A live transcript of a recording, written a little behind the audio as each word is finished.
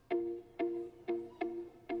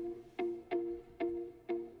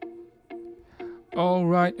All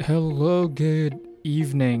right, hello, good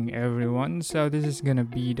evening, everyone. So this is gonna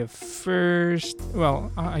be the first.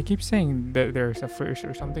 Well, I keep saying that there's a first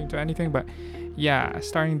or something to anything, but yeah,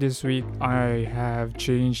 starting this week, I have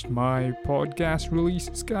changed my podcast release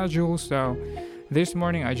schedule. So this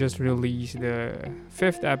morning, I just released the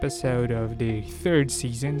fifth episode of the third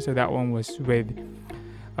season. So that one was with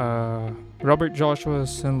uh, Robert Joshua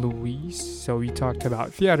St. Louis. So we talked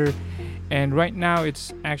about theater. And right now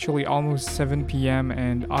it's actually almost 7 p.m.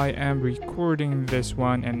 and I am recording this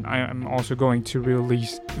one and I am also going to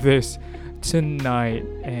release this tonight.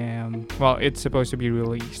 Well, it's supposed to be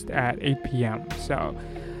released at 8 p.m. So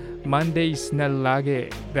Mondays na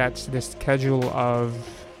lagi. That's the schedule of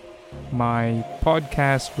my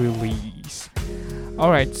podcast release.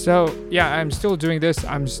 Alright, so yeah, I'm still doing this.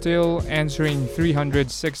 I'm still answering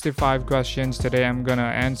 365 questions. Today I'm gonna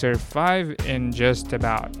answer 5 in just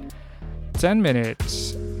about 10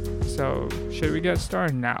 minutes. So, should we get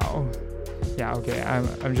started now? Yeah, okay.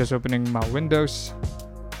 I'm just opening my windows.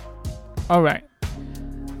 All right.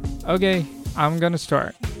 Okay, I'm going to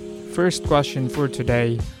start. First question for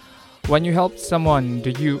today. When you help someone, do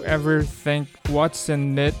you ever think what's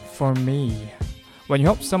in it for me? When you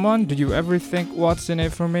help someone, do you ever think what's in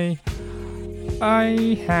it for me?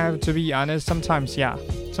 I have to be honest, sometimes yeah.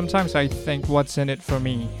 Sometimes I think what's in it for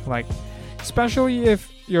me. Like especially if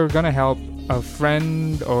you're gonna help a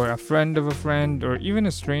friend or a friend of a friend or even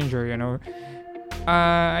a stranger,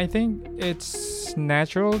 I think it's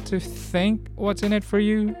natural to think what's in it for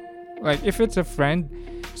you. Like if it's a friend,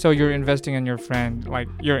 so you're investing in your friend, like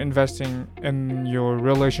you're investing in your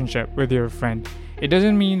relationship with your friend. It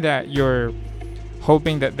doesn't mean that you're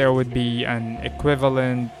hoping that there would be an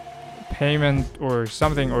equivalent payment or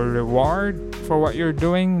something or reward for what you're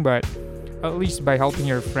doing, but at least by helping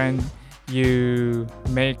your friend you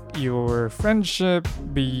make your friendship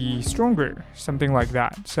be stronger, something like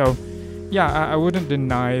that. So yeah, I wouldn't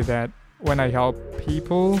deny that when I help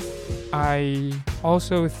people, I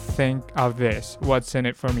also think of this, what's in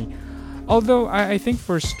it for me. Although I think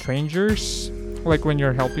for strangers, like when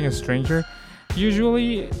you're helping a stranger,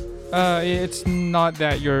 usually it's not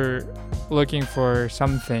that you're looking for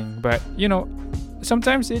something, but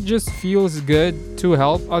sometimes it just feels good to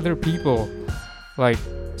help other people, like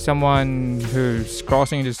someone who's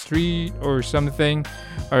crossing the street or something,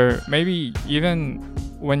 or maybe even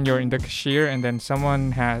when you're in the cashier and then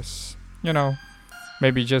someone has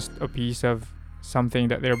maybe just a piece of something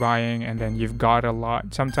that they're buying and then you've got a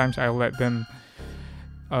lot. Sometimes I let them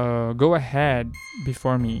go ahead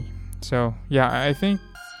before me. So yeah, I think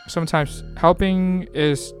sometimes helping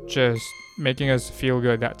is just making us feel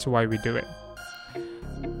good. That's why we do it.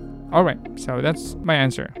 Alright, so that's my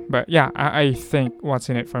answer. But yeah, I think what's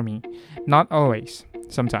in it for me. Not always,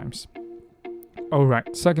 sometimes.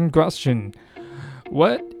 Alright, second question.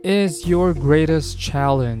 What is your greatest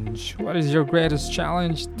challenge? What is your greatest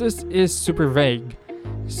challenge? This is super vague.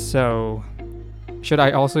 So, should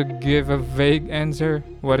I also give a vague answer?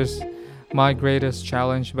 What is my greatest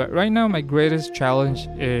challenge? But right now, my greatest challenge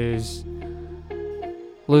is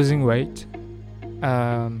losing weight.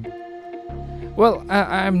 Well,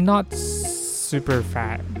 I'm not super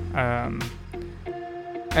fat. And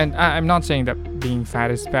I'm not saying that being fat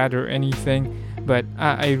is bad or anything, but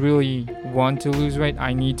I really want to lose weight.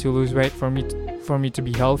 I need to lose weight for me to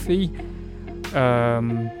be healthy.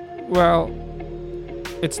 Well,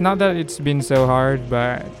 it's not that it's been so hard,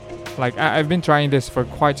 but like I've been trying this for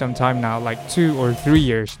quite some time now, like 2 or 3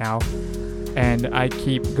 years now. And I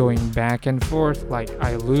keep going back and forth. Like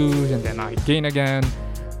I lose and then I gain again,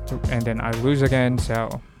 and then I lose again.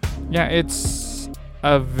 So yeah, it's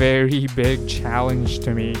a very big challenge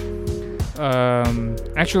to me.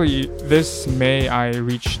 Actually, this May I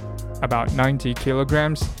reached about 90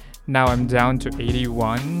 kilograms. Now I'm down to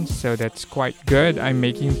 81, so that's quite good. I'm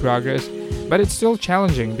making progress, but it's still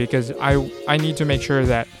challenging because I need to make sure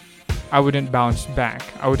that I wouldn't bounce back.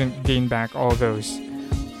 I wouldn't gain back all those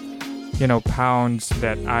pounds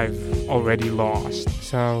that I've already lost.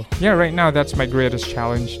 So yeah, right now that's my greatest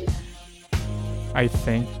challenge, I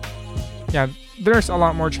think. Yeah, there's a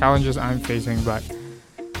lot more challenges I'm facing, but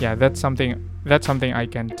yeah, that's something I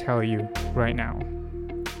can tell you right now.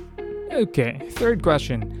 Okay, third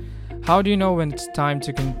question. How do you know when it's time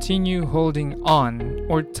to continue holding on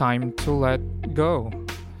or time to let go?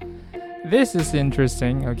 This is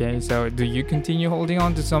interesting. Okay, so do you continue holding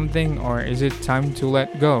on to something or is it time to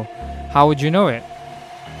let go? How would you know it?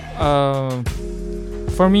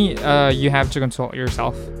 For me, you have to consult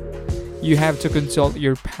yourself. You have to consult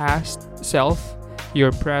your past self,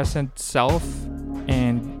 your present self,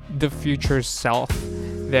 and the future self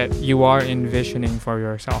that you are envisioning for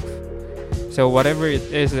yourself. So whatever it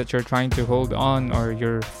is that you're trying to hold on or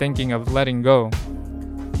you're thinking of letting go,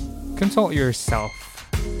 consult yourself.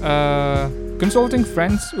 Consulting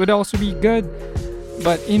friends would also be good,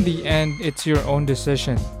 but in the end, it's your own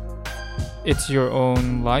decision. It's your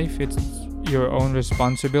own life. It's your own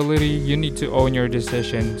responsibility. You need to own your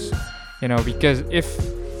decisions, because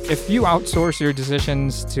if you outsource your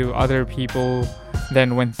decisions to other people,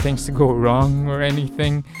 then when things go wrong or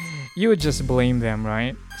anything, you would just blame them,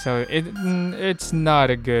 right? So it's not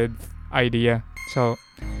a good idea. So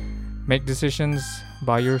make decisions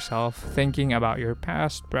by yourself, thinking about your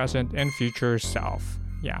past, present, and future self.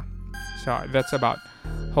 Yeah. So that's about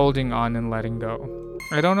holding on and letting go.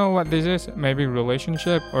 I don't know what this is. Maybe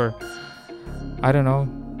relationship, or I don't know,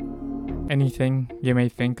 anything you may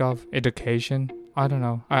think of. Education. I don't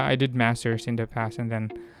know. I did masters in the past and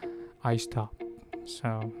then I stopped.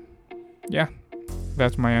 So yeah,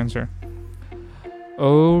 that's my answer.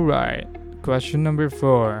 Alright. Question number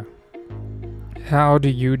 4. How do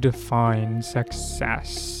you define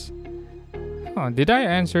success? Oh, did I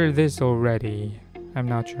answer this already? I'm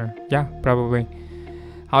not sure. Yeah, probably.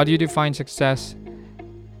 How do you define success?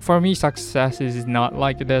 For me, success is not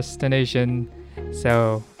like a destination.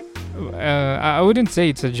 So, I wouldn't say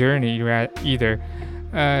it's a journey either.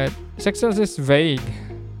 Success is vague.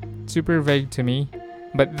 Super vague to me.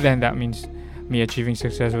 But then that means me achieving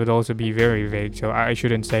success would also be very vague. So I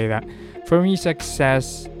shouldn't say that. For me,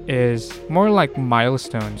 success is more like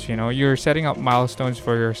milestones. You're setting up milestones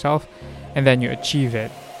for yourself and then you achieve it.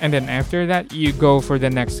 And then after that, you go for the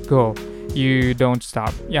next goal. You don't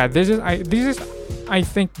stop. Yeah, this is I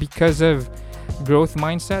think because of growth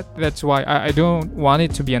mindset. That's why I don't want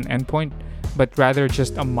it to be an endpoint, but rather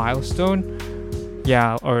just a milestone.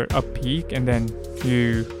 Yeah, or a peak, and then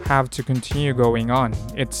you have to continue going on.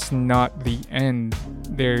 It's not the end.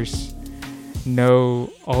 There's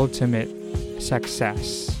no ultimate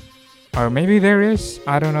success. Or maybe there is.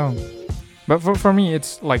 I don't know. But for me,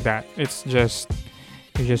 it's like that. It's just,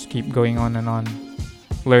 you just keep going on and on.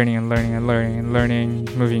 Learning and learning and learning and learning.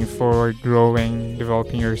 Moving forward, growing,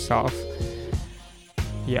 developing yourself.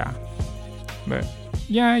 Yeah. But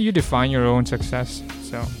yeah, you define your own success.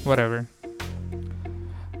 So, whatever.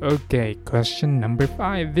 Okay, question number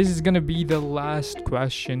 5. This is gonna be the last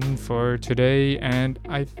question for today, and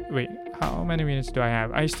wait, how many minutes do I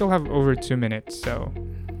have? I still have over 2 minutes, so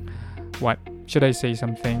what? Should I say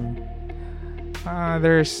something?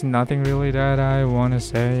 There's nothing really that I wanna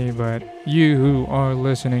say, but you who are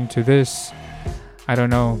listening to this, I don't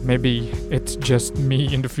know, maybe it's just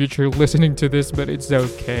me in the future listening to this, but it's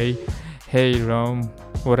okay. Hey Rome,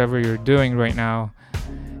 whatever you're doing right now,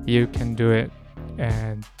 you can do it.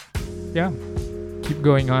 And yeah, keep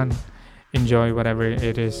going on. Enjoy whatever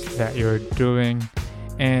it is that you're doing.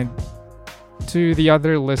 And to the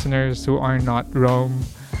other listeners who are not Rome,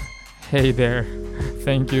 hey there.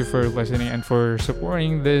 Thank you for listening and for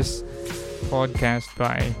supporting this podcast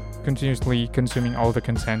by continuously consuming all the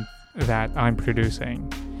content that I'm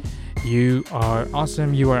producing. You are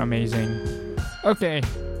awesome. You are amazing. Okay,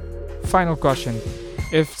 final question.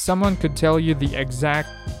 If someone could tell you the exact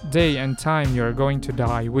day and time you're going to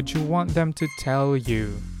die, would you want them to tell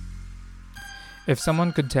you? If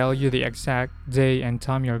someone could tell you the exact day and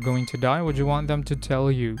time you're going to die, would you want them to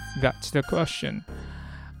tell you? That's the question.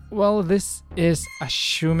 Well, this is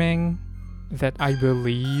assuming that I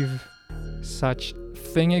believe such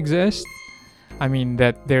thing exists. I mean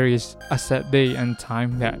that there is a set day and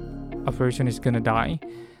time that a person is gonna die.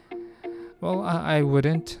 Well, I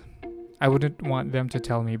wouldn't want them to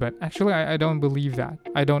tell me, but actually I don't believe that.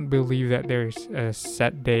 I don't believe that there's a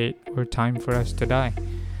set date or time for us to die.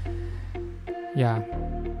 Yeah,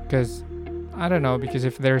 because I don't know, because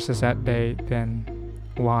if there's a set date, then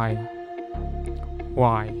why?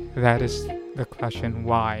 Why? That is the question,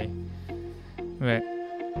 why? But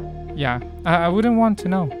yeah, I wouldn't want to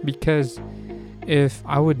know, because if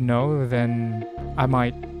I would know, then I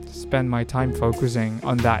might spend my time focusing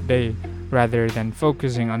on that day rather than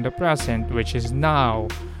focusing on the present, which is now,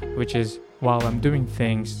 which is while I'm doing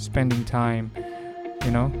things, spending time,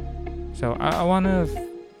 So I want to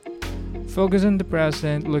focus on the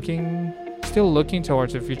present, still looking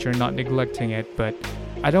towards the future, not neglecting it, but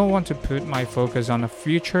I don't want to put my focus on a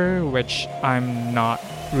future which I'm not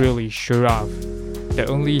really sure of. The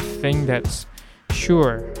only thing that's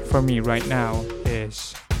sure for me right now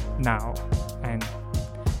is now, and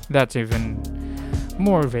that's even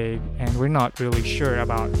more vague, and we're not really sure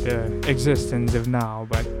about the existence of now.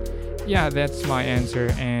 But yeah, that's my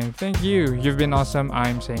answer, and thank you. You've been awesome.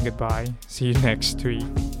 I'm saying goodbye. See you next week.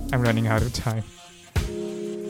 I'm running out of time.